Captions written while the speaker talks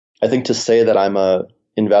I think to say that I'm a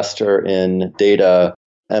investor in data,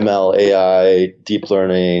 ML, AI, deep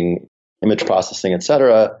learning, image processing, et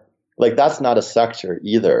cetera, like that's not a sector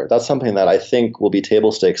either. That's something that I think will be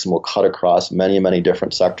table stakes and will cut across many, many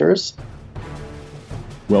different sectors.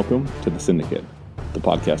 Welcome to The Syndicate, the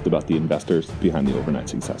podcast about the investors behind the overnight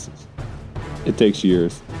successes. It takes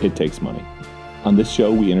years, it takes money. On this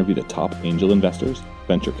show, we interview the top angel investors,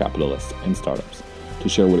 venture capitalists, and startups to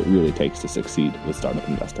share what it really takes to succeed with startup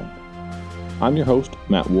investing. I'm your host,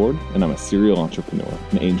 Matt Ward, and I'm a serial entrepreneur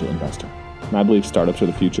and angel investor. And I believe startups are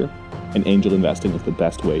the future, and angel investing is the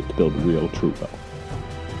best way to build real, true wealth.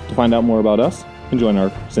 To find out more about us and join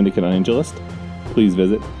our syndicate on Angellist, please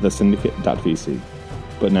visit thesyndicate.vc.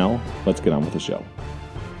 But now, let's get on with the show.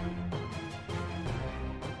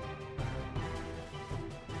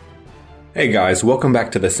 Hey guys, welcome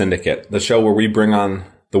back to The Syndicate, the show where we bring on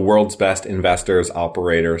the world's best investors,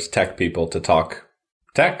 operators, tech people to talk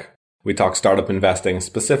tech. We talk startup investing,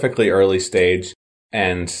 specifically early stage.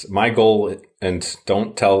 And my goal, and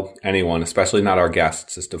don't tell anyone, especially not our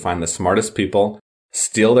guests, is to find the smartest people,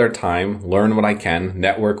 steal their time, learn what I can,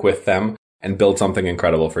 network with them, and build something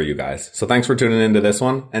incredible for you guys. So thanks for tuning into this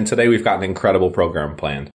one. And today we've got an incredible program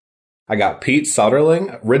planned. I got Pete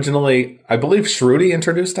Soderling. Originally, I believe Shruti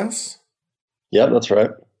introduced us. Yep, that's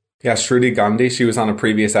right. Yeah, Shruti Gandhi. She was on a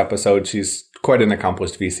previous episode. She's quite an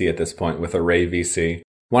accomplished VC at this point with Array VC.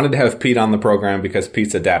 Wanted to have Pete on the program because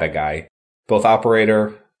Pete's a data guy, both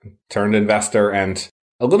operator turned investor and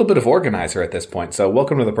a little bit of organizer at this point. So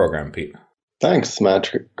welcome to the program, Pete. Thanks,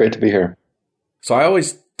 Matt. Great to be here. So I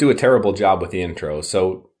always do a terrible job with the intro.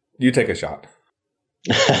 So you take a shot.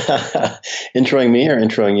 Introing me or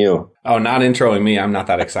introing you? Oh, not introing me. I'm not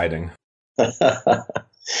that exciting.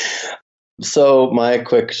 So my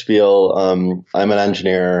quick spiel, I'm an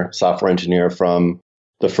engineer, software engineer from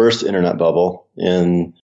the first internet bubble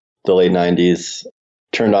in the late 90s.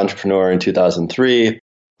 Turned entrepreneur in 2003.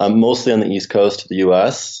 I'm mostly on the East Coast of the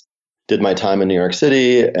US. Did my time in New York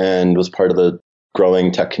City and was part of the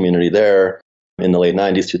growing tech community there in the late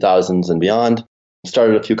 90s, 2000s, and beyond.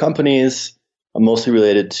 Started a few companies, mostly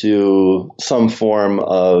related to some form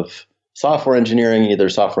of software engineering, either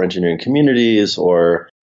software engineering communities or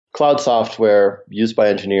cloud software used by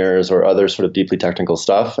engineers or other sort of deeply technical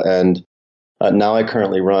stuff. And now I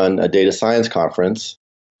currently run a data science conference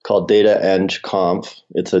called Data Eng Conf.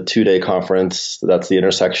 It's a 2-day conference that's the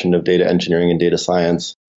intersection of data engineering and data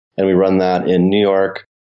science. And we run that in New York,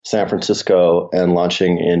 San Francisco, and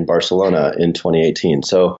launching in Barcelona in 2018.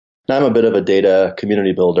 So now I'm a bit of a data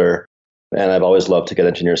community builder, and I've always loved to get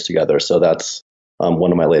engineers together. So that's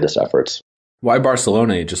one of my latest efforts. Why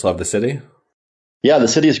Barcelona? You just love the city? Yeah, the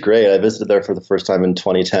city is great. I visited there for the first time in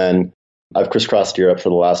 2010. I've crisscrossed Europe for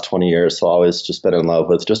the last 20 years, so I've always just been in love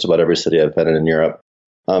with just about every city I've been in Europe.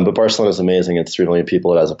 But Barcelona is amazing. It's 3 million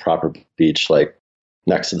people. It has a proper beach, like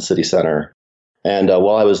next to the city center. And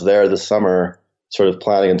while I was there this summer, sort of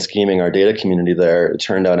planning and scheming our data community there, it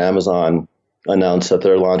turned out Amazon announced that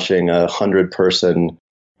they're launching a 100-person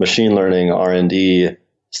machine learning R&D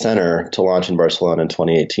center to launch in Barcelona in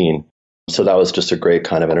 2018. So that was just a great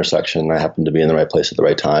kind of intersection. I happened to be in the right place at the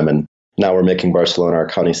right time. And now we're making Barcelona our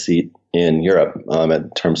county seat in Europe in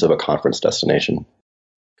terms of a conference destination.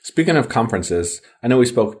 Speaking of conferences, I know we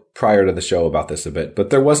spoke prior to the show about this a bit, but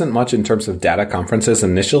there wasn't much in terms of data conferences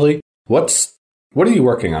initially. What are you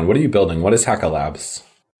working on? What are you building? What is Hacker Labs?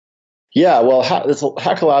 Yeah, well,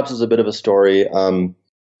 Hacker Labs is a bit of a story.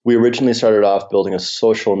 We originally started off building a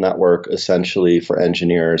social network essentially for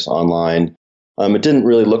engineers online. It didn't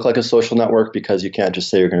really look like a social network because you can't just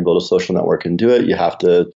say you're going to build a social network and do it. You have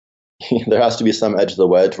to, there has to be some edge of the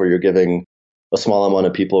wedge where you're giving a small amount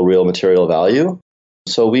of people real material value.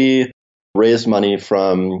 So we raised money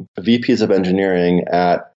from VPs of engineering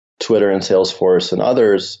at Twitter and Salesforce and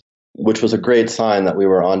others, which was a great sign that we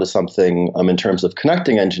were onto something in terms of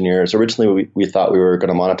connecting engineers. Originally, we thought we were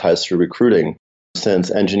going to monetize through recruiting, since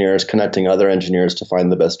engineers connecting other engineers to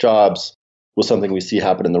find the best jobs was something we see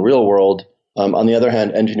happen in the real world. On the other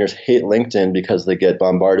hand, engineers hate LinkedIn because they get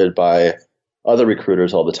bombarded by other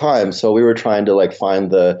recruiters all the time. So we were trying to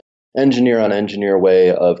find the engineer on engineer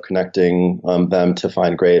way of connecting them to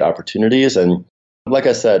find great opportunities. And like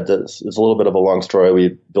I said, it's a little bit of a long story.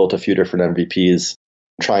 We built a few different MVPs,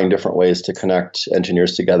 trying different ways to connect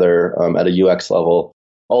engineers together at a UX level.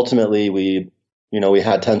 Ultimately, we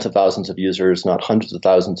had tens of thousands of users, not hundreds of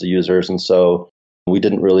thousands of users. And so we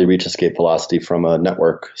didn't really reach escape velocity from a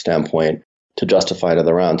network standpoint to justify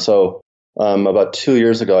another round. So about 2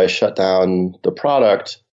 years ago, I shut down the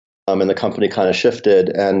product and the company kind of shifted.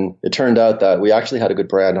 And it turned out that we actually had a good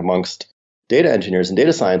brand amongst data engineers and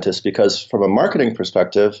data scientists because from a marketing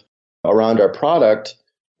perspective, around our product,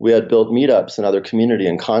 we had built meetups and other community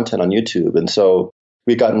and content on YouTube. And so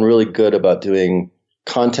we'd gotten really good about doing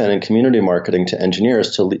content and community marketing to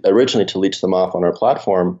engineers originally to leech them off on our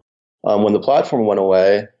platform. When the platform went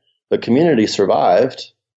away, the community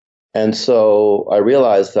survived. And so I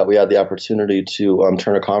realized that we had the opportunity to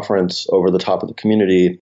turn a conference over the top of the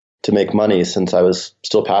community to make money, since I was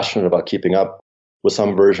still passionate about keeping up with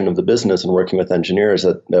some version of the business and working with engineers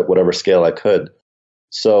at whatever scale I could.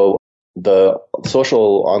 So the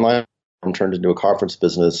social online turned into a conference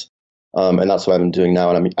business, and that's what I'm doing now.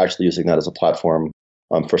 And I'm actually using that as a platform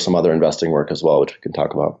for some other investing work as well, which we can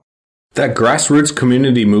talk about. That grassroots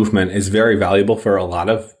community movement is very valuable for a lot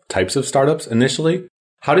of types of startups initially.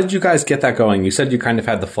 How did you guys get that going? You said you kind of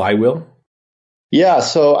had the flywheel. Yeah,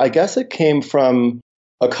 so I guess it came from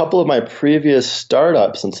a couple of my previous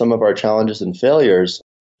startups and some of our challenges and failures.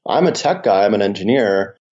 I'm a tech guy, I'm an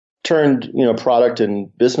engineer, turned, product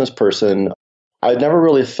and business person. I'd never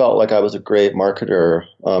really felt like I was a great marketer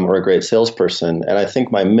or a great salesperson. And I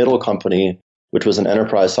think my middle company, which was an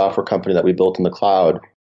enterprise software company that we built in the cloud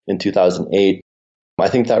in 2008, I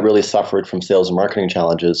think that really suffered from sales and marketing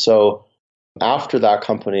challenges. So after I put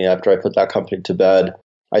that company to bed,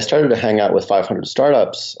 I started to hang out with 500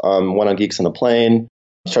 startups, went on Geeks on a Plane,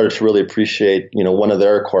 started to really appreciate, one of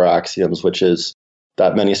their core axioms, which is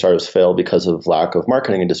that many startups fail because of lack of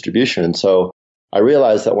marketing and distribution. And so I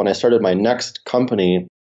realized that when I started my next company,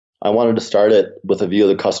 I wanted to start it with a view of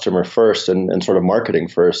the customer first and sort of marketing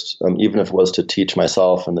first, even if it was to teach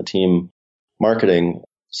myself and the team marketing.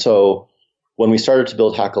 So when we started to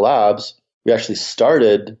build Hackle Labs, we actually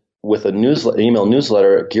started with an email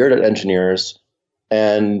newsletter geared at engineers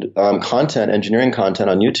and engineering content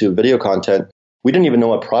on YouTube, video content. We didn't even know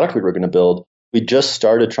what product we were going to build. We just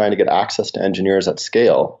started trying to get access to engineers at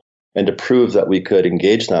scale and to prove that we could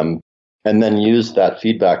engage them, and then use that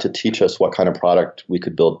feedback to teach us what kind of product we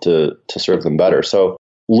could build to serve them better. So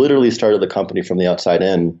literally started the company from the outside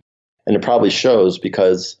in. And it probably shows,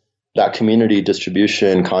 because that community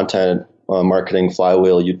distribution, content, marketing,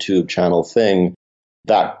 flywheel, YouTube channel thing,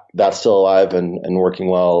 that's still alive and working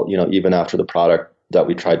well, even after the product that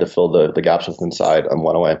we tried to fill the gaps with inside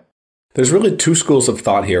went away. There's really two schools of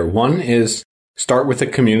thought here. One is start with the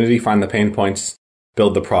community, find the pain points,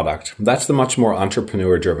 build the product. That's the much more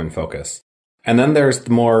entrepreneur-driven focus. And then there's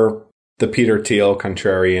the Peter Thiel,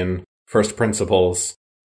 contrarian, first principles.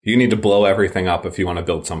 You need to blow everything up if you want to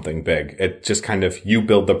build something big. It just kind of, you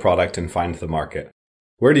build the product and find the market.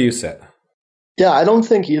 Where do you sit? Yeah, I don't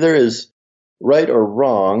think either is right or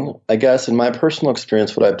wrong. I guess in my personal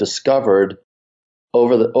experience, what I've discovered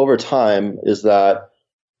over time is that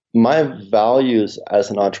my values as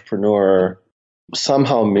an entrepreneur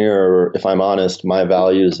somehow mirror, if I'm honest, my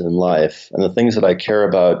values in life. And the things that I care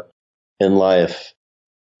about in life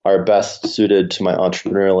are best suited to my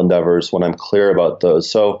entrepreneurial endeavors when I'm clear about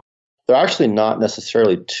those. So they're actually not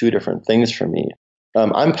necessarily two different things for me.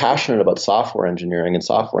 I'm passionate about software engineering and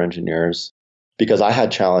software engineers because I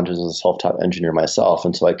had challenges as a self-taught engineer myself.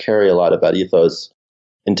 And so I carry a lot of that ethos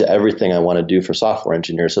into everything I want to do for software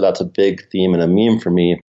engineers. So that's a big theme and a meme for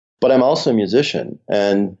me. But I'm also a musician.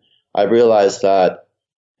 And I realized that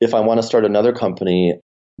if I want to start another company,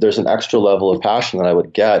 there's an extra level of passion that I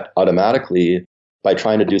would get automatically by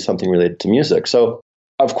trying to do something related to music. So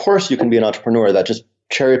of course you can be an entrepreneur that just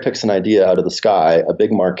cherry picks an idea out of the sky, a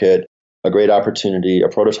big market, a great opportunity, a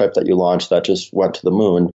prototype that you launched that just went to the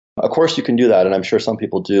moon. Of course you can do that, and I'm sure some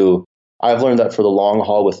people do. I've learned that for the long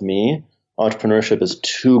haul with me, entrepreneurship is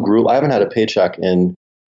too grueling. I haven't had a paycheck in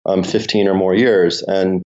 15 or more years,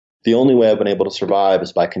 and the only way I've been able to survive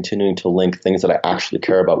is by continuing to link things that I actually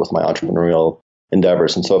care about with my entrepreneurial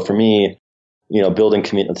endeavors. And so for me, building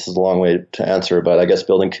community, this is a long way to answer, but I guess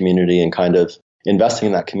building community and kind of investing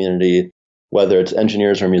in that community, whether it's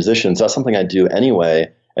engineers or musicians, that's something I do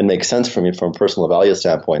anyway and makes sense for me from a personal value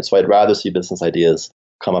standpoint. So I'd rather see business ideas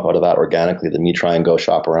come up out of that organically than me try and go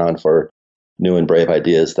shop around for new and brave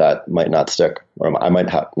ideas that might not stick, or I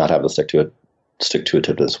might not have the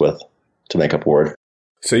stick-to-itiveness with to make up a word.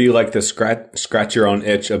 So you like the scratch your own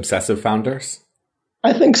itch obsessive founders?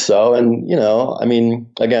 I think so. And,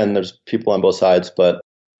 again, there's people on both sides, but,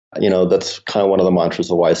 that's kind of one of the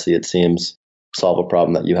mantras of YC, it seems. Solve a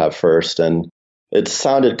problem that you have first. And it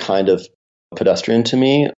sounded kind of pedestrian to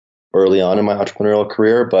me early on in my entrepreneurial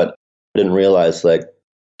career, but I didn't realize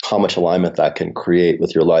how much alignment that can create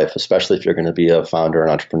with your life, especially if you're going to be a founder, an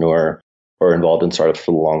entrepreneur, or involved in startups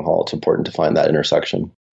for the long haul. It's important to find that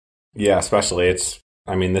intersection. Yeah, especially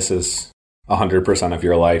this is 100% of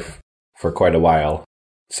your life for quite a while.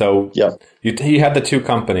 So you had the two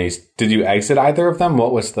companies. Did you exit either of them?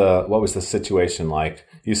 What was the situation like?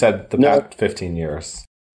 You said the past 15 years.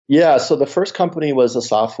 Yeah. So the first company was a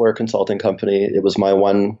software consulting company. It was my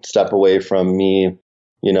one step away from me,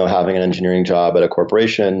 having an engineering job at a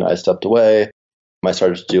corporation. I stepped away. I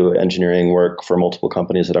started to do engineering work for multiple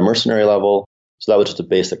companies at a mercenary level. So that was just a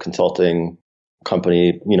basic consulting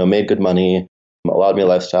company, made good money, allowed me a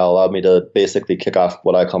lifestyle, allowed me to basically kick off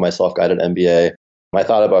what I call my self-guided MBA. I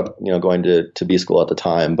thought about, going to B school at the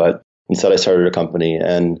time, but instead I started a company,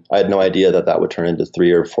 and I had no idea that would turn into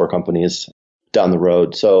 3 or 4 companies down the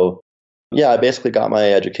road. So yeah, I basically got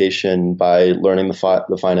my education by learning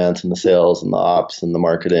the finance and the sales and the ops and the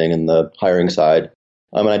marketing and the hiring side.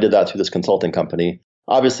 And I did that through this consulting company.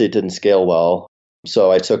 Obviously, it didn't scale well.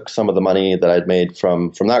 So I took some of the money that I'd made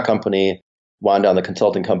from that company, wound down the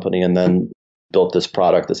consulting company, and then built this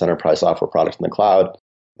product, this enterprise software product in the cloud.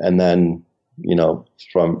 And then,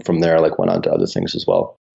 from there, went on to other things as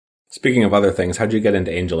well. Speaking of other things, how'd you get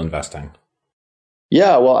into angel investing?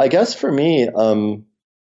 Yeah, well, I guess for me,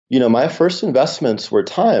 my first investments were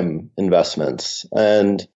time investments.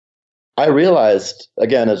 And I realized,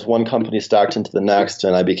 again, as one company stacked into the next,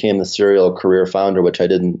 and I became the serial career founder, which I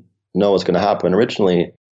didn't know was going to happen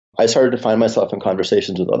originally, I started to find myself in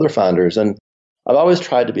conversations with other founders. And I've always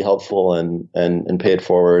tried to be helpful and pay it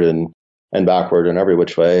forward and backward in every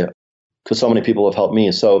which way, because so many people have helped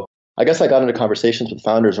me. So I guess I got into conversations with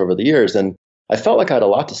founders over the years, and I felt like I had a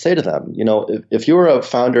lot to say to them. If you were a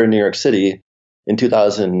founder in New York City in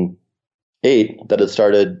 2008 that had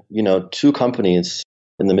started, 2 companies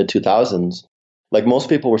in the mid 2000s, most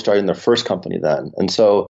people were starting their first company then. And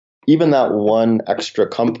so even that one extra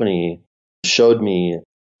company showed me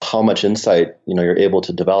how much insight, you're able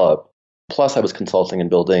to develop. Plus I was consulting and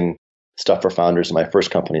building stuff for founders in my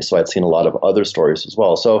first company. So I'd seen a lot of other stories as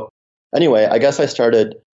well. So anyway, I guess I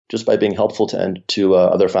started just by being helpful to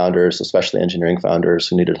other founders, especially engineering founders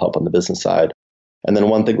who needed help on the business side. And then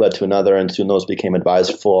one thing led to another, and soon those became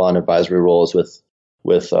full-on advisory roles with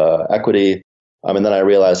equity. And then I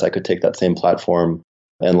realized I could take that same platform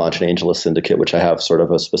and launch an Angellist syndicate, which I have sort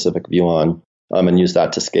of a specific view on, and use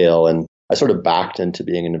that to scale. And I sort of backed into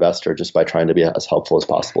being an investor just by trying to be as helpful as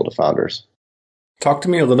possible to founders. Talk to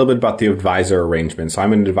me a little bit about the advisor arrangement. So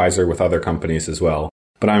I'm an advisor with other companies as well,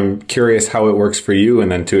 but I'm curious how it works for you,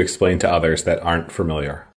 and then to explain to others that aren't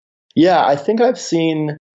familiar. Yeah, I think I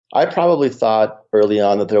probably thought early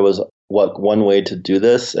on that there was one way to do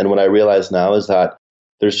this. And what I realize now is that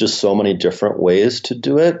there's just so many different ways to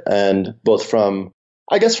do it. And both from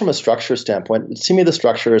a structure standpoint, to me, the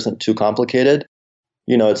structure isn't too complicated.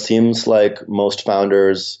 It seems like most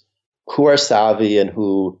founders who are savvy and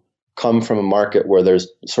who come from a market where there's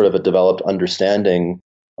sort of a developed understanding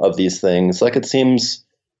of these things, it seems,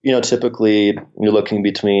 typically you're looking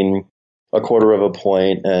between a quarter of a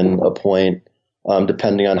point and a point,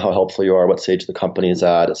 depending on how helpful you are, what stage the company is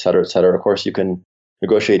at, et cetera, et cetera. Of course, you can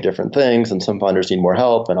negotiate different things, and some founders need more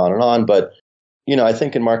help, and on and on. But, I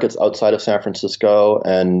think in markets outside of San Francisco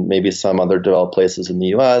and maybe some other developed places in the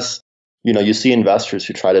US, you see investors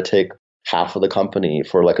who try to take half of the company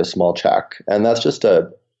for a small check. And that's just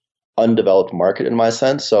a undeveloped market in my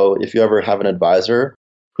sense. So if you ever have an advisor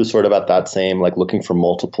who's sort of at that same, looking for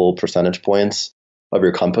multiple percentage points of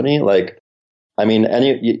your company, you're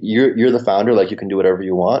the founder, you can do whatever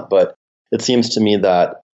you want. But it seems to me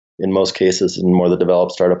that in most cases, in more the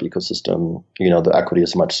developed startup ecosystem, the equity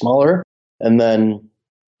is much smaller. And then,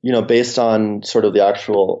 based on sort of the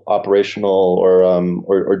actual operational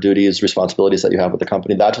or duties, responsibilities that you have with the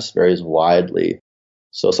company, that just varies widely.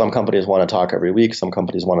 So some companies want to talk every week. Some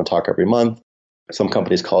companies want to talk every month. Some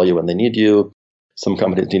companies call you when they need you. Some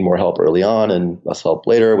companies need more help early on and less help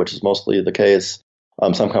later, which is mostly the case.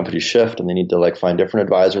 Some companies shift and they need to find different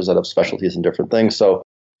advisors that have specialties in different things. So,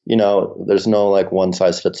 there's no one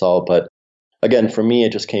size fits all. But again, for me,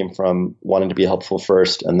 it just came from wanting to be helpful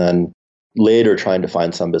first, and then later trying to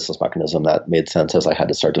find some business mechanism that made sense as I had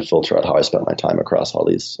to start to filter out how I spent my time across all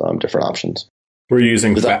these different options. We're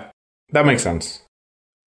using that makes sense.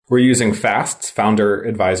 We're using FAST's founder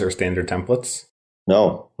advisor standard templates.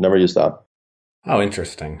 No, never used that. Oh,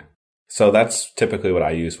 interesting. So that's typically what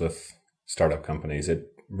I use with startup companies. It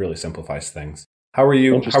really simplifies things. How are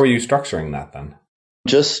you structuring that then?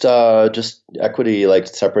 Just equity,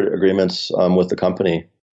 separate agreements with the company.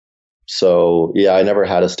 So yeah, I never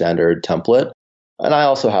had a standard template, and I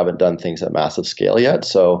also haven't done things at massive scale yet.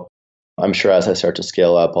 So I'm sure as I start to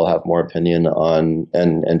scale up, I'll have more opinion on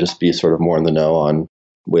and just be sort of more in the know on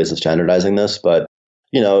ways of standardizing this. But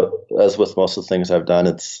as with most of the things I've done,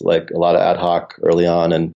 it's a lot of ad hoc early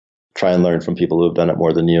on, and try and learn from people who have done it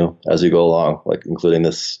more than you as you go along, including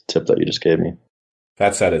this tip that you just gave me.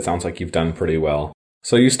 That said, it sounds like you've done pretty well.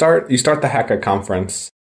 So you start the Hacka conference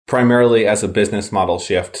primarily as a business model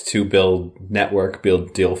shift to build network,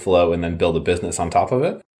 build deal flow, and then build a business on top of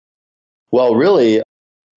it? Well, really,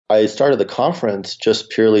 I started the conference just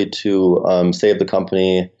purely to save the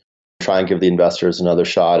company, try and give the investors another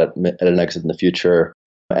shot at an exit in the future,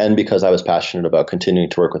 and because I was passionate about continuing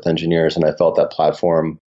to work with engineers, and I felt that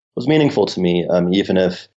platform was meaningful to me, even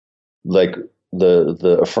if like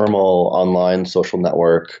the ephemeral online social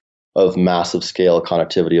network of massive scale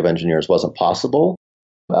connectivity of engineers wasn't possible.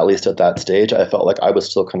 At least at that stage, I felt like I was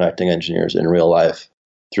still connecting engineers in real life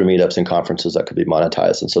through meetups and conferences that could be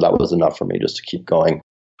monetized. And so that was enough for me just to keep going.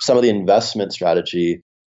 Some of the investment strategy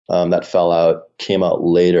that fell out came out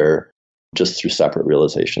later just through separate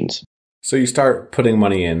realizations. So you start putting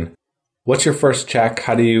money in. What's your first check?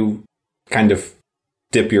 How do you kind of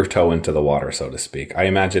dip your toe into the water, so to speak? I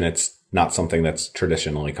imagine it's not something that's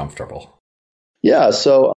traditionally comfortable. Yeah.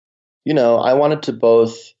 So, I wanted to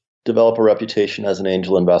both develop a reputation as an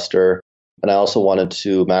angel investor, and I also wanted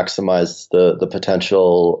to maximize the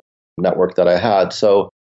potential network that I had. So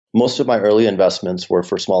most of my early investments were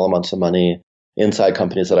for small amounts of money inside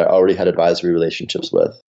companies that I already had advisory relationships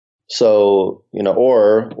with. So,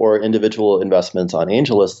 or individual investments on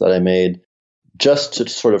Angellist that I made just to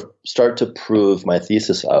sort of start to prove my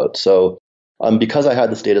thesis out. So because I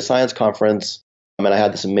had this data science conference and I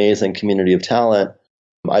had this amazing community of talent,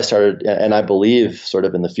 I started, and I believe sort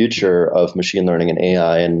of in the future of machine learning and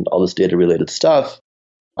AI and all this data related stuff,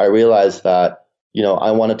 I realized that,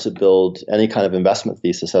 I wanted to build any kind of investment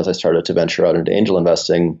thesis as I started to venture out into angel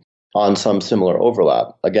investing on some similar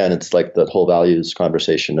overlap. Again, it's like the whole values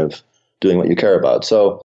conversation of doing what you care about.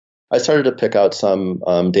 So I started to pick out some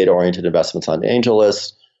data-oriented investments on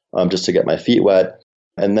Angellist just to get my feet wet.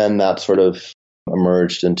 And then that sort of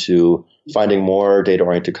emerged into finding more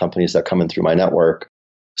data-oriented companies that come in through my network,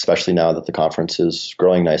 especially now that the conference is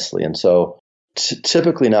growing nicely. And so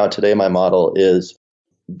typically now today, my model is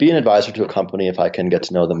be an advisor to a company if I can get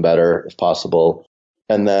to know them better, if possible.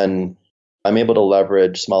 And then I'm able to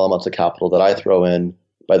leverage small amounts of capital that I throw in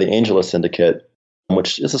by the Angellist syndicate,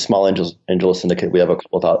 which is a small Angellist syndicate. We have a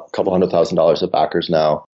couple $100,000 of backers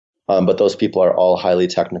now. But those people are all highly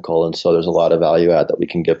technical. And so there's a lot of value add that we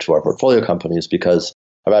can give to our portfolio companies, because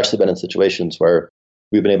I've actually been in situations where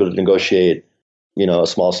we've been able to negotiate, a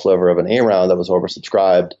small sliver of an A round that was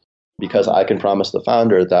oversubscribed, because I can promise the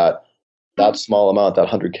founder that small amount, that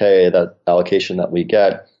 100K, that allocation that we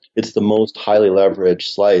get, it's the most highly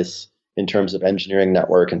leveraged slice in terms of engineering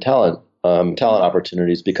network and talent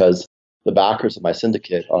opportunities, because the backers of my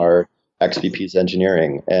syndicate are ex-VPs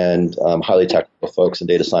engineering and highly technical folks and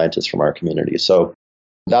data scientists from our community. So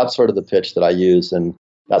that's sort of the pitch that I use, and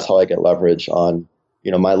that's how I get leverage on,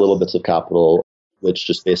 my little bits of capital, which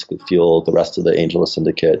just basically fuel the rest of the Angellist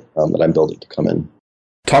syndicate that I'm building to come in.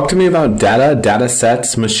 Talk to me about data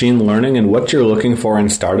sets, machine learning, and what you're looking for in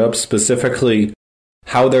startups, specifically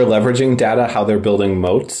how they're leveraging data, how they're building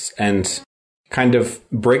moats, and kind of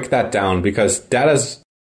break that down, because data's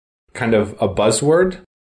kind of a buzzword,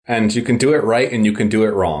 and you can do it right and you can do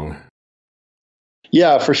it wrong.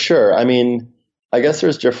 Yeah, for sure. I mean, I guess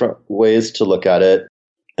there's different ways to look at it,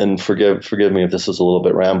 and forgive me if this is a little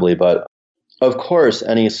bit rambly, but of course,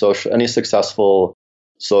 any successful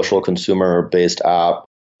social consumer-based app,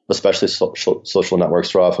 especially social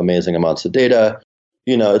networks, throw off amazing amounts of data.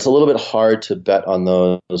 It's a little bit hard to bet on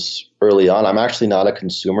those early on. I'm actually not a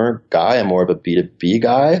consumer guy. I'm more of a B2B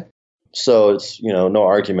guy. So it's, no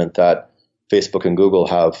argument that Facebook and Google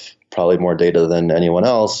have probably more data than anyone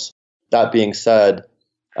else. That being said,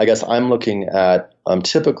 I guess I'm looking at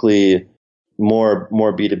typically more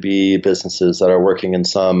B2B businesses that are working in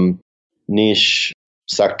some niche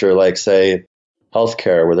sector, like say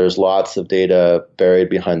healthcare, where there's lots of data buried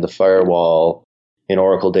behind the firewall in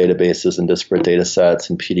Oracle databases and disparate data sets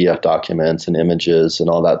and PDF documents and images and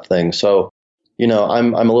all that thing. So,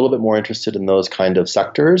 I'm a little bit more interested in those kind of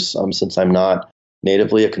sectors since I'm not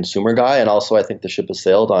natively a consumer guy. And also, I think the ship has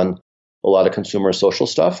sailed on a lot of consumer social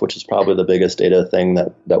stuff, which is probably the biggest data thing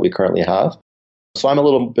that we currently have. So I'm a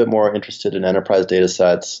little bit more interested in enterprise data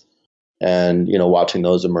sets and, watching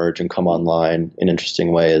those emerge and come online in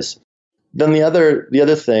interesting ways. Then the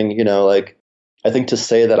other thing, I think to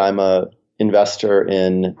say that I'm a investor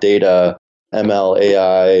in data, ML,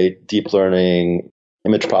 AI, deep learning,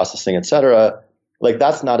 image processing, et cetera,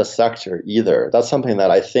 that's not a sector either. That's something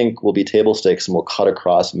that I think will be table stakes and will cut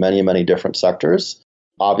across many, many different sectors,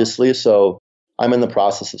 obviously. So I'm in the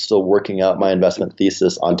process of still working out my investment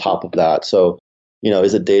thesis on top of that. So,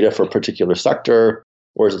 is it data for a particular sector?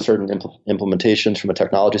 Or is it certain implementations from a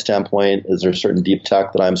technology standpoint? Is there certain deep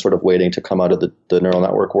tech that I'm sort of waiting to come out of the neural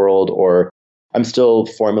network world? Or I'm still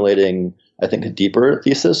formulating, I think, a deeper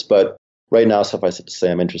thesis, but right now, suffice it to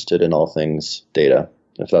say, I'm interested in all things data,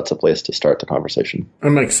 if that's a place to start the conversation. It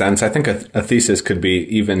makes sense. I think a thesis could be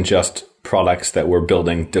even just products that we're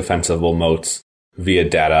building defensible moats via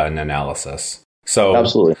data and analysis. So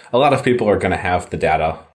absolutely, a lot of people are going to have the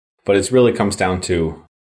data, but it really comes down to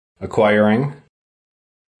acquiring,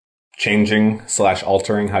 changing /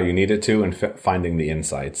 altering how you need it to, and finding the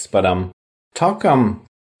insights. But talk a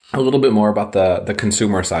little bit more about the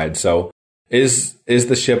consumer side. So is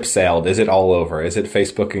the ship sailed? Is it all over? Is it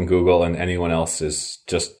Facebook and Google and anyone else is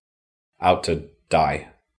just out to die?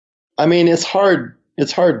 I mean, it's hard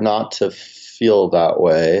not to feel that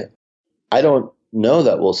way. I don't know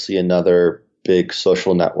that we'll see another big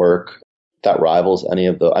social network that rivals any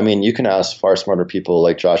of the. I mean, you can ask far smarter people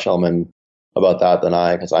like Josh Ellman about that than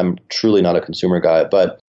I, because I'm truly not a consumer guy,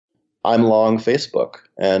 but I'm long Facebook,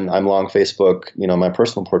 and I'm long Facebook, my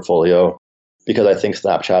personal portfolio, because I think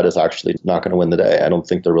Snapchat is actually not going to win the day. I don't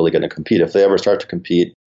think they're really going to compete. If they ever start to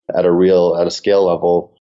compete at a scale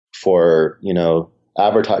level for,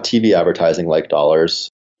 TV advertising like dollars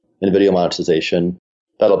and video monetization,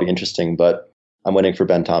 that'll be interesting. But I'm waiting for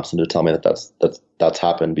Ben Thompson to tell me that that's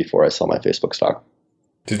happened before I sell my Facebook stock.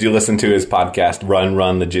 Did you listen to his podcast,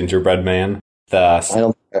 Run, the Gingerbread Man? I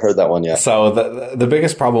don't think I heard that one yet. So the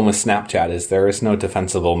biggest problem with Snapchat is there is no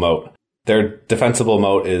defensible moat. Their defensible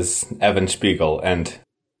moat is Evan Spiegel and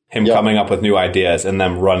him coming up with new ideas and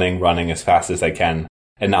them running as fast as they can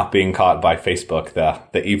and not being caught by Facebook,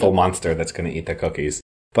 the evil monster that's going to eat the cookies.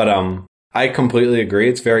 But I completely agree.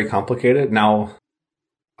 It's very complicated. Now,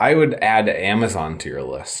 I would add Amazon to your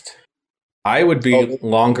list. I would be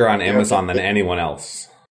longer on Amazon than anyone else.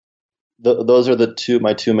 Those are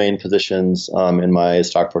my two main positions in my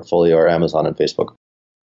stock portfolio are Amazon and Facebook.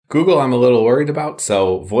 Google, I'm a little worried about.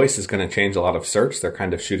 So voice is going to change a lot of search. They're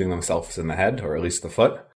kind of shooting themselves in the head, or at least the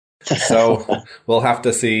foot. So we'll have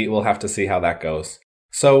to see how that goes.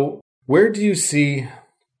 So where do you see,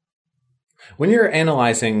 when you're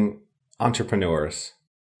analyzing entrepreneurs,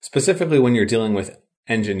 specifically when you're dealing with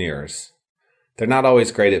engineers, they're not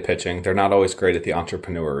always great at pitching. They're not always great at the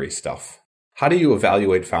entrepreneurial stuff. How do you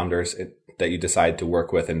evaluate founders that you decide to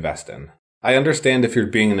work with, invest in? I understand if you're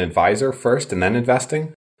being an advisor first and then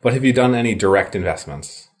investing, but have you done any direct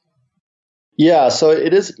investments? Yeah, so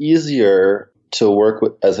it is easier to work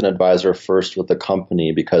as an advisor first with the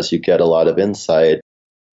company because you get a lot of insight.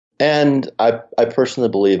 And I personally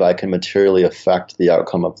believe I can materially affect the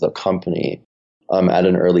outcome of the company at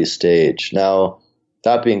an early stage. Now,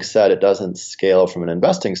 that being said, it doesn't scale from an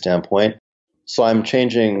investing standpoint. So I'm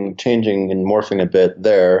changing and morphing a bit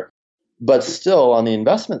there. But still, on the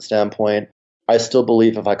investment standpoint, I still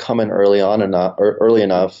believe if I come in early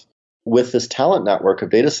enough with this talent network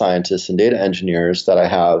of data scientists and data engineers that I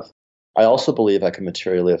have, I also believe I can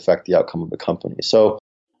materially affect the outcome of the company. So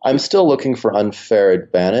I'm still looking for unfair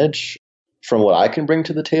advantage from what I can bring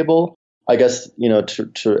to the table. I guess,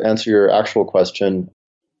 to answer your actual question,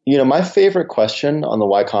 my favorite question on the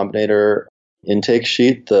Y Combinator intake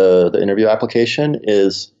sheet, the interview application,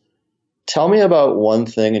 is tell me about one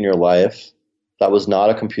thing in your life that was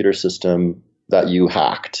not a computer system that you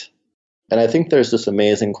hacked. And I think there's this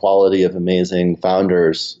amazing quality of amazing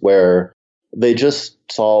founders where they just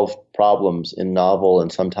solve problems in novel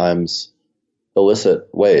and sometimes illicit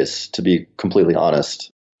ways, to be completely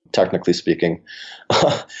honest, technically speaking.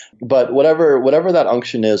 But whatever that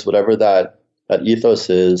unction is, whatever that ethos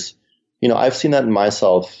is, I've seen that in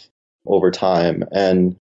myself over time.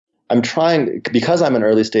 And I'm trying, because I'm an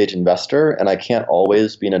early stage investor and I can't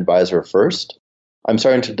always be an advisor first, I'm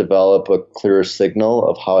starting to develop a clearer signal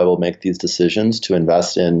of how I will make these decisions to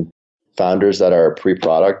invest in founders that are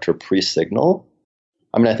pre-product or pre-signal.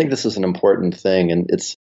 I mean, I think this is an important thing, and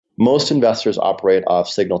most investors operate off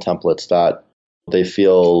signal templates that they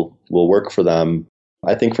feel will work for them.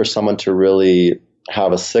 I think for someone to really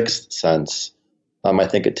have a sixth sense, I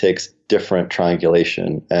think it takes different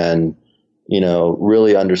triangulation and,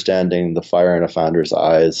 really understanding the fire in a founder's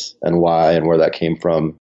eyes and why and where that came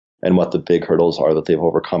from and what the big hurdles are that they've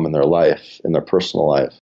overcome in their life, in their personal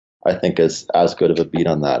life. I think is as good of a beat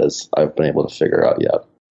on that as I've been able to figure out yet.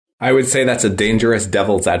 I would say that's a dangerous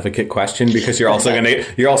devil's advocate question because you're also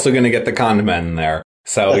gonna get the con men there.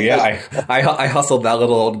 So yeah, I hustled that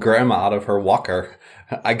little old grandma out of her walker.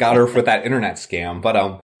 I got her for that internet scam,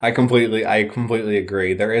 but I completely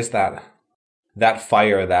agree. There is that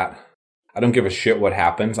fire that I don't give a shit what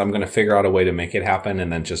happens. I'm going to figure out a way to make it happen,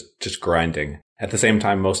 and then just grinding. At the same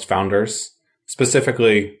time, most founders,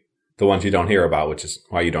 specifically the ones you don't hear about, which is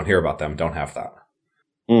why you don't hear about them, don't have that.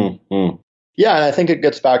 Mm-hmm. Yeah, and I think it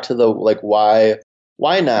gets back to the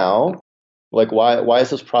why now? Like, why is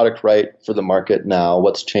this product right for the market now?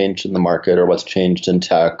 What's changed in the market, or what's changed in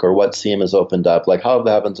tech, or what seam has opened up? Like, how have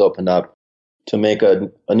the heavens opened up to make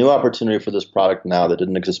a new opportunity for this product now that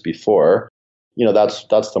didn't exist before? That's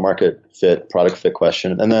the market fit, product fit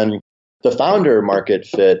question. And then the founder market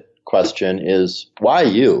fit question is, why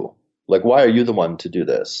you? Like, why are you the one to do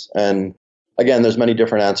this? And again, there's many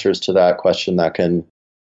different answers to that question that can,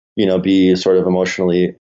 be sort of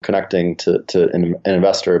emotionally connecting to an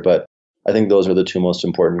investor. But I think those are the two most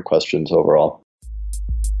important questions overall.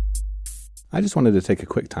 I just wanted to take a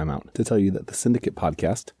quick time out to tell you that the Syndicate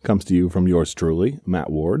podcast comes to you from yours truly,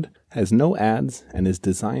 Matt Ward, has no ads, and is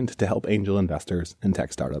designed to help angel investors and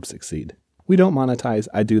tech startups succeed. We don't monetize.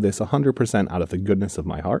 I do this 100% out of the goodness of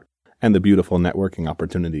my heart and the beautiful networking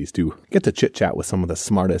opportunities to get to chit-chat with some of the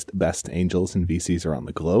smartest, best angels and VCs around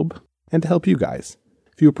the globe, and to help you guys.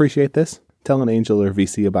 If you appreciate this, tell an angel or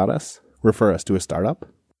VC about us, refer us to a startup,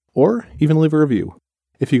 or even leave a review.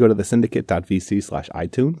 If you go to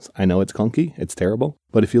thesyndicate.vc/iTunes, I know it's clunky, it's terrible,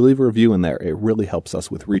 but if you leave a review in there, it really helps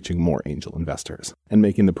us with reaching more angel investors and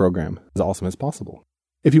making the program as awesome as possible.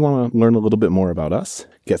 If you want to learn a little bit more about us,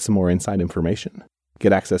 get some more inside information,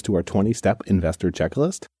 get access to our 20-step investor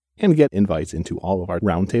checklist, and get invites into all of our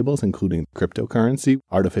roundtables, including cryptocurrency,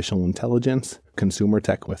 artificial intelligence, consumer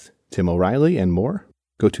tech with Tim O'Reilly, and more,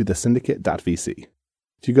 go to thesyndicate.vc.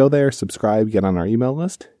 If you go there, subscribe, get on our email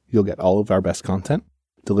list, you'll get all of our best content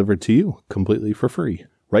delivered to you completely for free,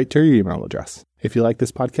 right to your email address. If you like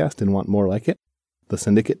this podcast and want more like it,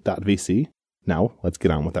 thesyndicate.vc. Now, let's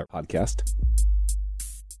get on with our podcast.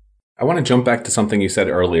 I want to jump back to something you said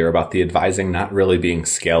earlier about the advising not really being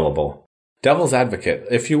scalable. Devil's advocate,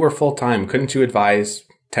 if you were full-time, couldn't you advise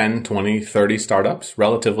 10, 20, 30 startups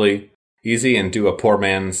relatively easy and do a poor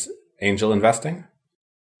man's angel investing?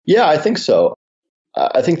 Yeah, I think so.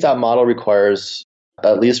 I think that model requires,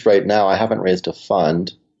 at least right now, I haven't raised a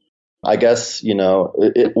fund. I guess,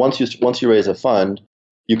 once you raise a fund,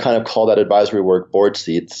 you kind of call that advisory work board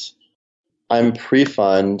seats. I'm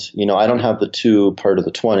pre-fund, I don't have the 2 part of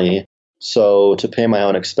the 20. So to pay my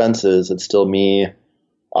own expenses, it's still me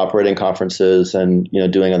operating conferences and,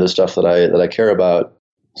 doing other stuff that I care about.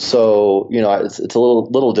 So, it's a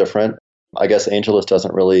little different. I guess Angellist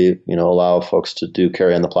doesn't really, allow folks to do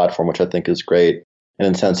carry on the platform, which I think is great and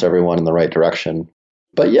incents everyone in the right direction.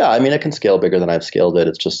 But yeah, it can scale bigger than I've scaled it.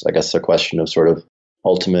 It's just, I guess, a question of sort of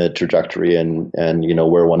ultimate trajectory and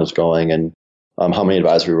where one is going and how many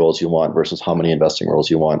advisory roles you want versus how many investing roles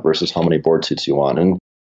you want versus how many board seats you want. And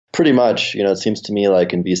pretty much, it seems to me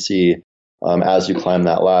like in VC, as you climb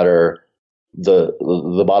that ladder, the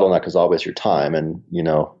bottleneck is always your time. And,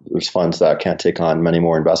 there's funds that can't take on many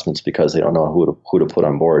more investments because they don't know who to put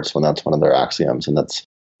on boards when that's one of their axioms. And that's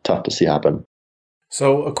tough to see happen.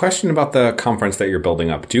 So a question about the conference that you're building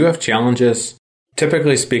up. Do you have challenges?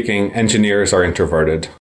 Typically speaking, engineers are introverted.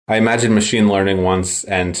 I imagine machine learning ones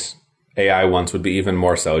and AI ones would be even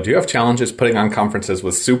more so. Do you have challenges putting on conferences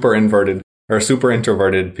with super inverted or super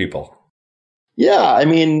introverted people? Yeah,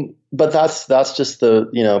 but that's just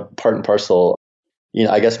the, part and parcel.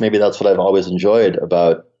 I guess maybe that's what I've always enjoyed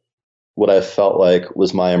about what I felt like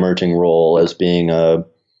was my emerging role as being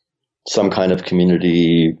some kind of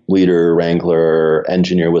community leader, wrangler,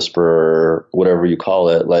 engineer whisperer, whatever you call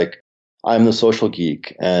it. Like, I'm the social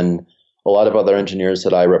geek, and a lot of other engineers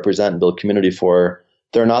that I represent and build community for,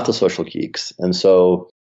 they're not the social geeks. And so,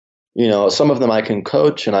 some of them I can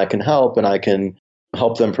coach and I can help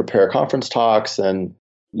them prepare conference talks and,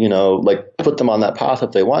 put them on that path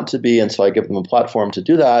if they want to be. And so I give them a platform to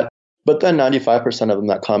do that. But then 95% of them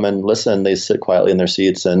that come and listen, they sit quietly in their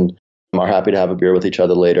seats and are happy to have a beer with each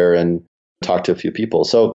other later and talk to a few people.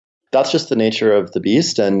 So that's just the nature of the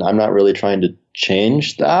beast. And I'm not really trying to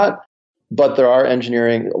change that. But there are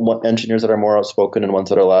engineers that are more outspoken and ones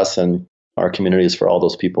that are less. And our community is for all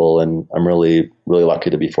those people. And I'm really, really lucky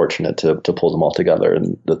to be fortunate to pull them all together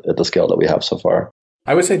at the scale that we have so far.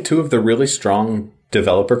 I would say 2 of the really strong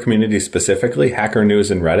developer communities, specifically Hacker News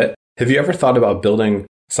and Reddit. Have you ever thought about building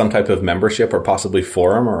some type of membership or possibly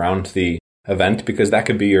forum around the event? Because that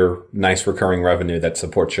could be your nice recurring revenue that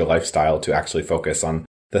supports your lifestyle to actually focus on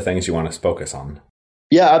the things you want to focus on.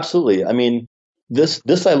 Yeah, absolutely.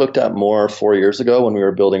 This I looked at more 4 years ago when we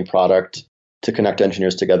were building product to connect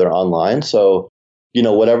engineers together online. So,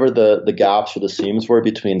 whatever the gaps or the seams were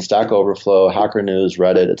between Stack Overflow, Hacker News,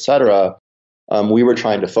 Reddit, et cetera, we were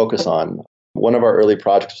trying to focus on. One of our early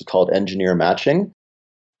projects was called Engineer Matching.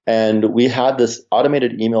 And we had this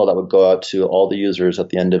automated email that would go out to all the users at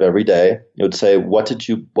the end of every day. It would say, what did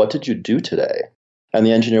you do today? And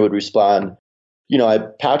the engineer would respond, I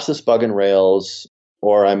patched this bug in Rails.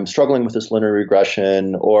 or I'm struggling with this linear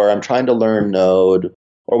regression, or I'm trying to learn Node,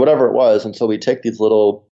 or whatever it was. And so we take these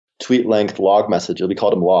little tweet length log messages, we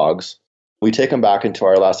called them logs. We take them back into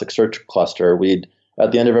our Elasticsearch cluster.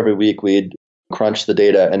 At the end of every week, we'd crunch the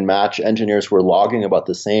data and match engineers who were logging about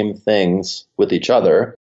the same things with each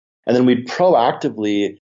other. And then we'd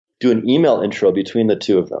proactively do an email intro between the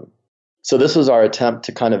two of them. So this was our attempt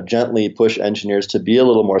to kind of gently push engineers to be a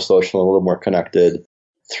little more social and a little more connected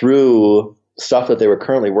through stuff that they were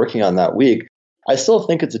currently working on that week. I still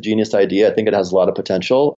think it's a genius idea. I think it has a lot of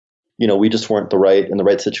potential. We just weren't in the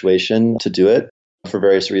right situation to do it for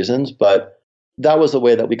various reasons. But that was the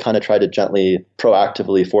way that we kind of tried to gently,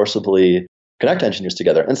 proactively, forcibly connect engineers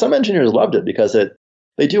together. And some engineers loved it because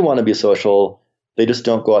they do want to be social. They just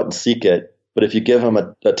don't go out and seek it. But if you give them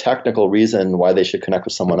a technical reason why they should connect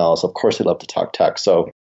with someone else, of course they love to talk tech.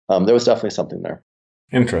 So there was definitely something there.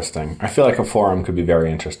 Interesting. I feel like a forum could be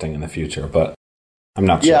very interesting in the future, but I'm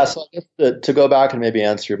not sure. Yeah, so I guess to go back and maybe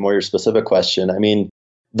answer more your specific question, I mean,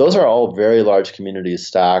 those are all very large communities,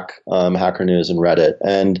 Stack, Hacker News, and Reddit.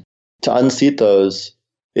 And to unseat those,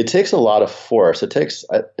 it takes a lot of force. It takes,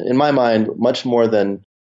 in my mind, much more than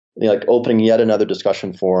like opening yet another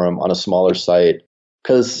discussion forum on a smaller site.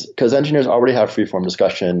 Because engineers already have free-form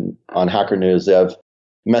discussion on Hacker News. They have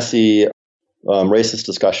messy, racist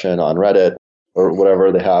discussion on Reddit or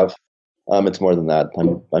whatever they have. It's more than that.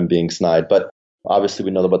 I'm being snide. But obviously,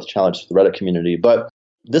 we know about the challenges of the Reddit community. But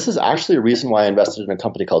this is actually a reason why I invested in a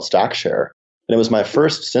company called StackShare. And it was my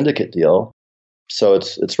first syndicate deal, so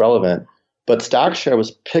it's relevant. But StackShare was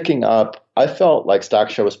picking up, I felt like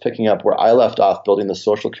StackShare was picking up where I left off building the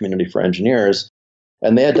social community for engineers.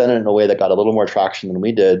 And they had done it in a way that got a little more traction than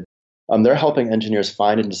we did. They're helping engineers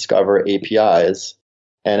find and discover APIs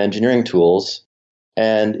and engineering tools.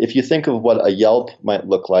 And if you think of what a Yelp might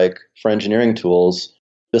look like for engineering tools,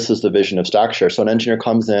 this is the vision of StackShare. So an engineer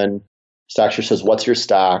comes in, StackShare says, what's your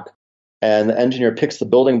stack? And the engineer picks the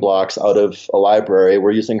building blocks out of a library.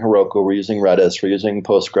 We're using Heroku, we're using Redis, we're using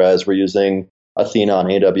Postgres, we're using Athena on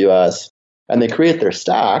AWS. And they create their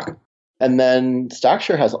stack. And then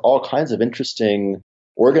StackShare has all kinds of interesting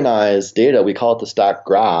organized data. We call it the stack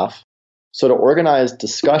graph. So to organize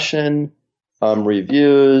discussion,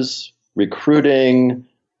 reviews, recruiting,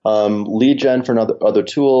 lead gen for other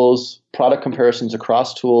tools, product comparisons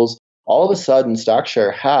across tools, all of a sudden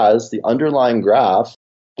StackShare has the underlying graph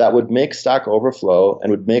that would make Stack Overflow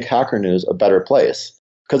and would make Hacker News a better place.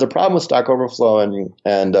 Because the problem with Stack Overflow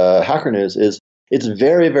and Hacker News is it's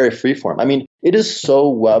very, very freeform. I mean, it is so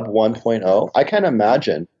Web 1.0. I can't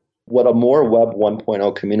imagine what a more Web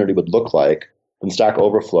 1.0 community would look like than Stack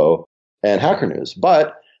Overflow and Hacker News.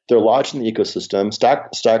 But they're lodged in the ecosystem.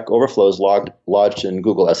 Stack Overflow is lodged in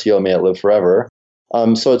Google SEO. May it live forever.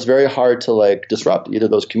 So it's very hard to disrupt either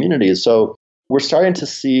of those communities. So we're starting to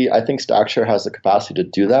see, I think StackShare has the capacity to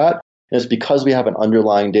do that. And it's because we have an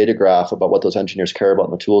underlying data graph about what those engineers care about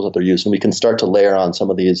and the tools that they're using. We can start to layer on some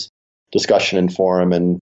of these discussion and forum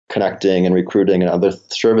and connecting and recruiting and other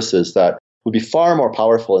services that would be far more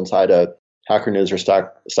powerful inside a Hacker News or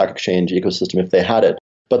Stack Exchange ecosystem if they had it,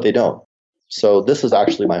 but they don't. So this is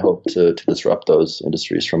actually my hope to disrupt those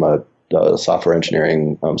industries from a software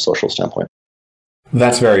engineering social standpoint.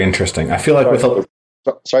 That's very interesting. I feel like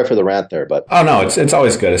sorry for the rant there, but oh no, it's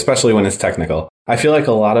always good, especially when it's technical. I feel like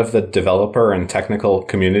a lot of the developer and technical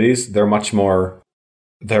communities, they're much more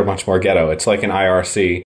ghetto. It's like an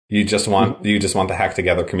IRC. You just want the hack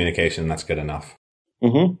together communication. That's good enough.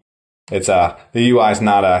 Mm-hmm. It's the UI is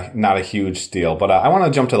not a huge deal, but I want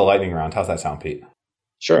to jump to the lightning round. How's that sound, Pete?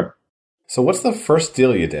 Sure. So what's the first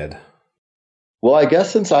deal you did? Well, I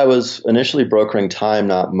guess since I was initially brokering time,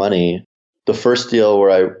 not money, the first deal where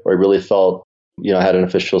I really felt, I had an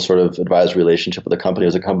official sort of advisory relationship with a company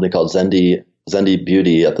was a company called Zendy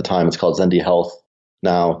Beauty at the time. It's called Zendy Health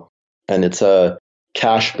now. And it's a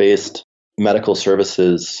cash-based medical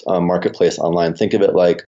services marketplace online. Think of it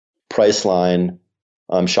like Priceline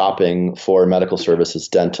shopping for medical services,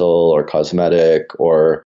 dental or cosmetic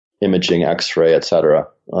or imaging, x-ray, et cetera.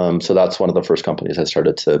 So that's one of the first companies I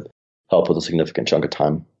started to help with a significant chunk of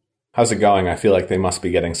time. How's it going? I feel like they must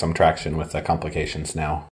be getting some traction with the complications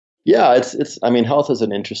now. Yeah, health is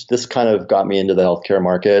an interest. This kind of got me into the healthcare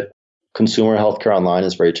market. Consumer healthcare online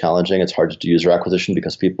is very challenging. It's hard to do user acquisition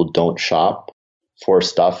because people don't shop for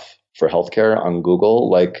stuff for healthcare on Google.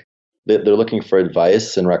 Like they're looking for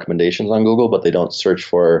advice and recommendations on Google, but they don't search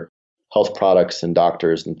for health products and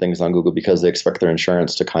doctors and things on Google because they expect their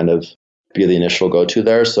insurance to kind of be the initial go-to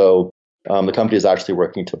there. So the company is actually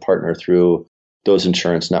working to partner through those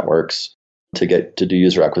insurance networks to do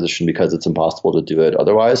user acquisition because it's impossible to do it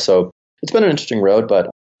otherwise. So it's been an interesting road, but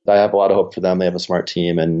I have a lot of hope for them. They have a smart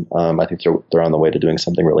team, and I think they're on the way to doing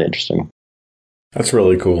something really interesting. That's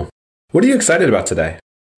really cool. What are you excited about today?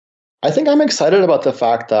 I think I'm excited about the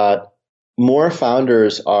fact that more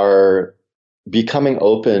founders are becoming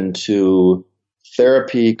open to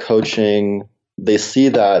therapy, coaching. They see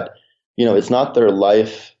that, it's not their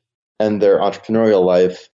life and their entrepreneurial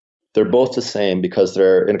life. They're both the same because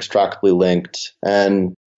they're inextricably linked.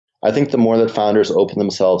 And I think the more that founders open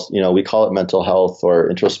themselves, we call it mental health or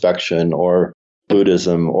introspection or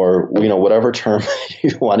Buddhism or, whatever term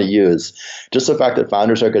you want to use, just the fact that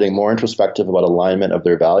founders are getting more introspective about alignment of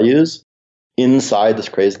their values inside this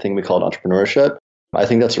crazy thing we call entrepreneurship. I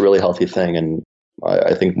think that's a really healthy thing. And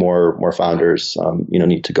I think more founders,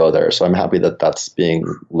 need to go there. So I'm happy that that's being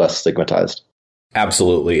less stigmatized.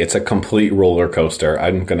 Absolutely. It's a complete roller coaster.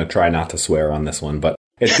 I'm going to try not to swear on this one, but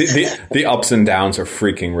the ups and downs are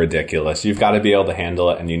freaking ridiculous. You've got to be able to handle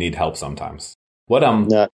it, and you need help sometimes.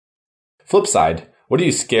 Flip side, what are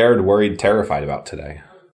you scared, worried, terrified about today?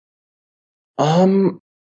 I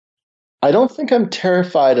don't think I'm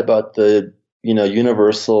terrified about the,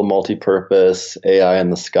 universal multi-purpose AI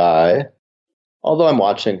in the sky. Although I'm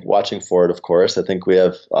watching for it, of course. I think we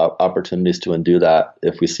have opportunities to undo that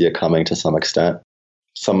if we see it coming to some extent.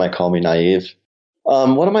 Some might call me naive.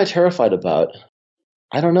 What am I terrified about?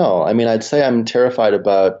 I don't know. I mean, I'd say I'm terrified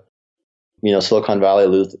about, Silicon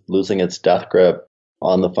Valley losing its death grip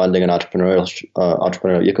on the funding and entrepreneurial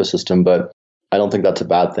ecosystem, but I don't think that's a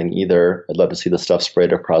bad thing either. I'd love to see the stuff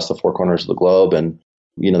sprayed across the four corners of the globe. And,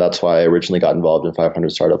 that's why I originally got involved in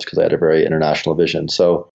 500 startups, because I had a very international vision.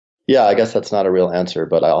 So yeah, I guess that's not a real answer,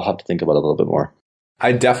 but I'll have to think about it a little bit more.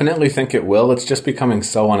 I definitely think it will. It's just becoming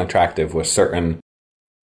so unattractive with certain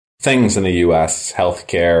things in the US,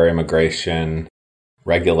 healthcare, immigration,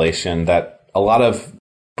 regulation, that a lot of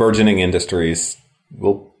burgeoning industries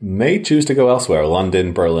may choose to go elsewhere.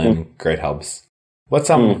 London, Berlin, great hubs.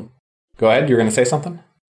 Go ahead. You're going to say something?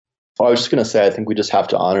 I was just going to say, I think we just have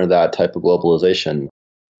to honor that type of globalization.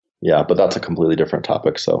 Yeah, but that's a completely different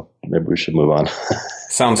topic, so maybe we should move on.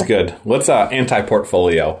 Sounds good. What's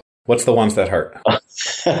anti-portfolio? What's the ones that hurt?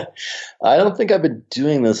 I don't think I've been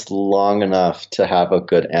doing this long enough to have a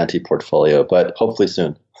good anti-portfolio, but hopefully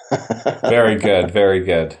soon. Very good, very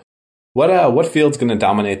good. What field's going to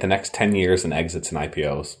dominate the next 10 years in exits and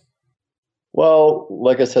IPOs? Well,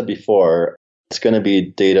 like I said before, it's going to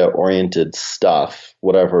be data-oriented stuff,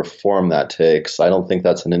 whatever form that takes. I don't think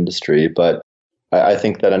that's an industry, but I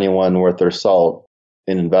think that anyone worth their salt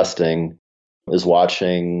in investing is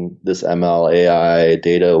watching this ML, AI,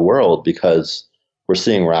 data world, because we're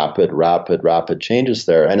seeing rapid changes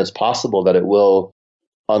there. And it's possible that it will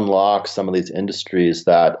unlock some of these industries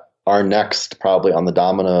that are next probably on the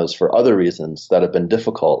dominoes for other reasons that have been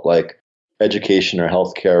difficult, like education or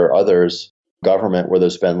healthcare or others, government, where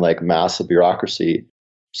there's been like massive bureaucracy.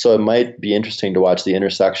 So it might be interesting to watch the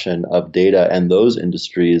intersection of data and those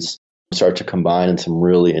industries start to combine in some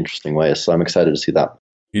really interesting ways. So I'm excited to see that.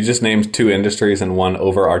 You just named two industries and one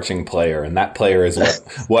overarching player, and that player is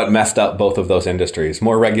what messed up both of those industries.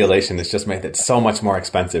 More regulation has just made it so much more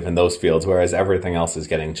expensive in those fields, whereas everything else is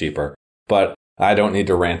getting cheaper. But I don't need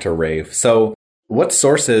to rant or rave. So what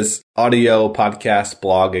sources, audio, podcast,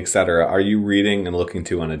 blog, etc., are you reading and looking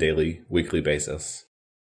to on a daily, weekly basis?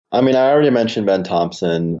 I mean, I already mentioned Ben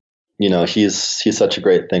Thompson. He's such a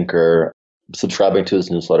great thinker. Subscribing to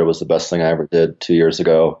his newsletter was the best thing I ever did 2 years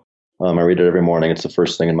ago. I read it every morning. It's the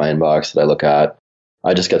first thing in my inbox that I look at.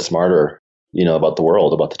 I just get smarter, about the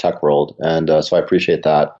world, about the tech world. And so I appreciate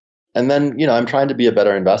that. And then, I'm trying to be a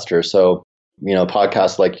better investor. So,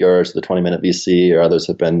 podcasts like yours, the 20-Minute VC or others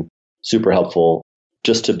have been super helpful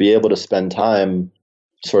just to be able to spend time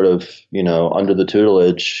sort of, under the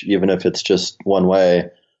tutelage, even if it's just one way,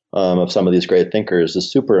 of some of these great thinkers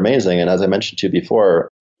is super amazing. And as I mentioned to you before,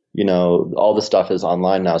 all this stuff is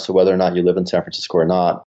online now. So whether or not you live in San Francisco or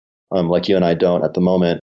not, like you and I don't at the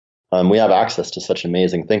moment, we have access to such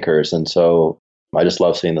amazing thinkers. And so I just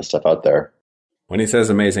love seeing this stuff out there. When he says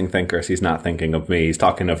amazing thinkers, he's not thinking of me. He's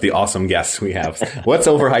talking of the awesome guests we have. What's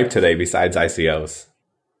overhyped today besides ICOs?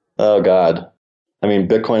 Oh, God. I mean,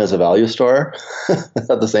 Bitcoin is a value store. Is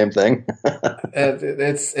that the same thing?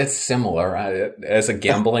 It's similar as a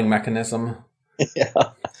gambling mechanism. Yeah.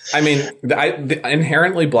 I mean,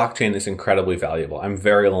 inherently blockchain is incredibly valuable. I'm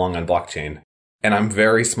very long on blockchain, and I'm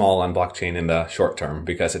very small on blockchain in the short term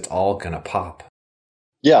because it's all going to pop.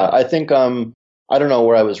 Yeah, I think, I don't know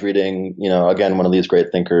where I was reading, again, one of these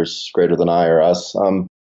great thinkers, greater than I or us,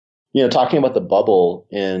 talking about the bubble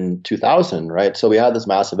in 2000, right? So we had this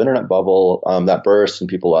massive internet bubble that burst and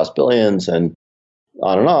people lost billions and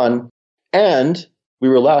on. And we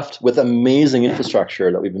were left with amazing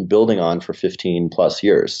infrastructure that we've been building on for 15 plus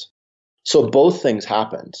years. So both things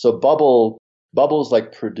happened. So bubbles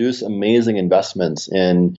like produce amazing investments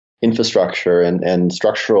in infrastructure and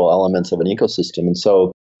structural elements of an ecosystem. And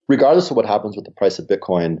so regardless of what happens with the price of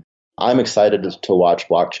Bitcoin, I'm excited to watch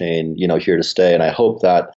blockchain, here to stay. And I hope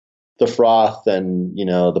that the froth and,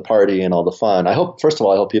 the party and all the fun, first of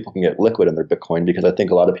all, I hope people can get liquid in their Bitcoin, because I think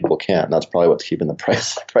a lot of people can't. And that's probably what's keeping the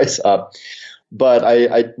price up. But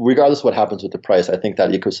I regardless of what happens with the price, I think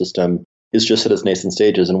that ecosystem is just at its nascent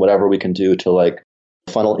stages, and whatever we can do to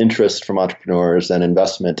funnel interest from entrepreneurs and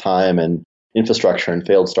investment time and infrastructure and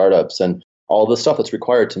failed startups and all the stuff that's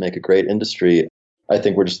required to make a great industry, I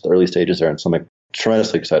think we're just at the early stages there. And so I'm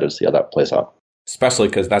tremendously excited to see how that plays out. Especially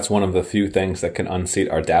because that's one of the few things that can unseat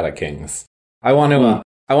our data kings. I want to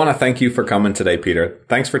thank you for coming today, Peter.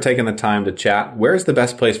 Thanks for taking the time to chat. Where's the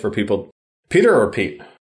best place for people? Peter or Pete?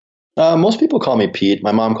 Most people call me Pete.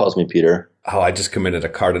 My mom calls me Peter. Oh, I just committed a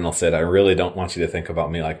cardinal sin. I really don't want you to think about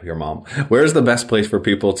me like your mom. Where's the best place for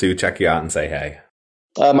people to check you out and say hey?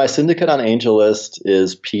 My syndicate on Angellist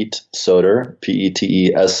is Pete Soder,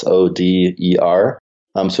 Petessoder.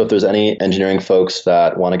 So if there's any engineering folks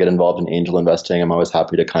that want to get involved in angel investing, I'm always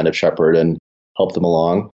happy to kind of shepherd and help them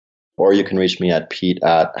along. Or you can reach me at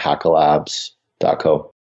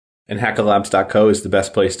pete@hackalabs.co. And hackalabs.co is the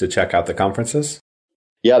best place to check out the conferences?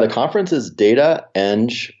 Yeah, the conference is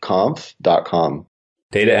dataengconf.com.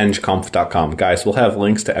 Dataengconf.com. Guys, we'll have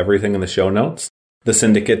links to everything in the show notes.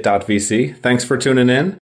 Thesyndicate.vc. Thanks for tuning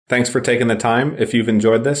in. Thanks for taking the time. If you've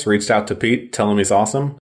enjoyed this, reached out to Pete, tell him he's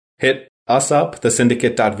awesome. Hit us up,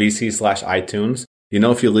 thesyndicate.vc/iTunes.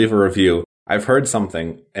 If you leave a review, I've heard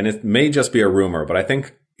something, and it may just be a rumor, but I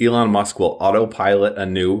think Elon Musk will autopilot a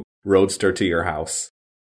new Roadster to your house.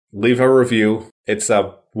 Leave a review. It's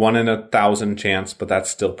a 1 in 1,000 chance, but that's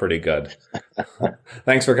still pretty good.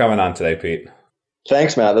 Thanks for coming on today, Pete.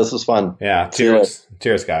 Thanks, Matt. This was fun. Yeah. Cheers.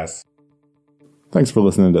 Cheers, guys. Thanks for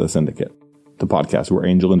listening to The Syndicate, the podcast where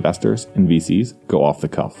angel investors and VCs go off the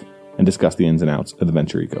cuff and discuss the ins and outs of the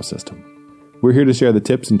venture ecosystem. We're here to share the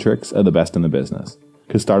tips and tricks of the best in the business,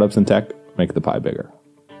 because startups and tech make the pie bigger.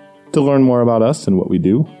 To learn more about us and what we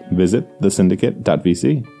do, visit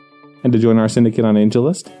thesyndicate.vc. And to join our syndicate on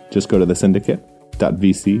Angellist, just go to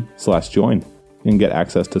thesyndicate.vc/join and get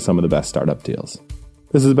access to some of the best startup deals.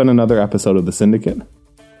 This has been another episode of The Syndicate.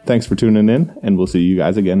 Thanks for tuning in, and we'll see you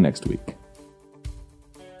guys again next week.